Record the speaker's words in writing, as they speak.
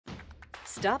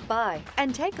Stop by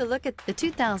and take a look at the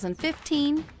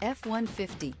 2015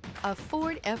 F-150. A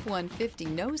Ford F-150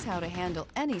 knows how to handle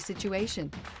any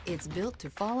situation. It's built to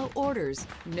follow orders,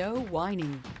 no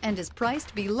whining, and is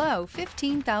priced below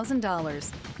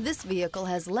 $15,000. This vehicle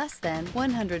has less than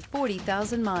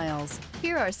 140,000 miles.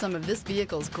 Here are some of this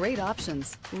vehicle's great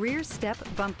options: rear step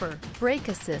bumper, brake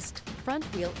assist, front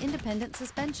wheel independent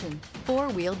suspension,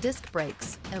 four-wheel disc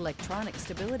brakes, electronic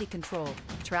stability control,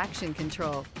 traction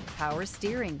control, power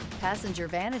steering, passenger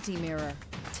vanity mirror,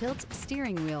 tilt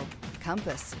steering wheel,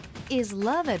 compass. Is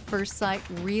love at first sight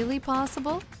really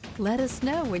possible? Let us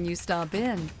know when you stop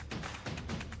in.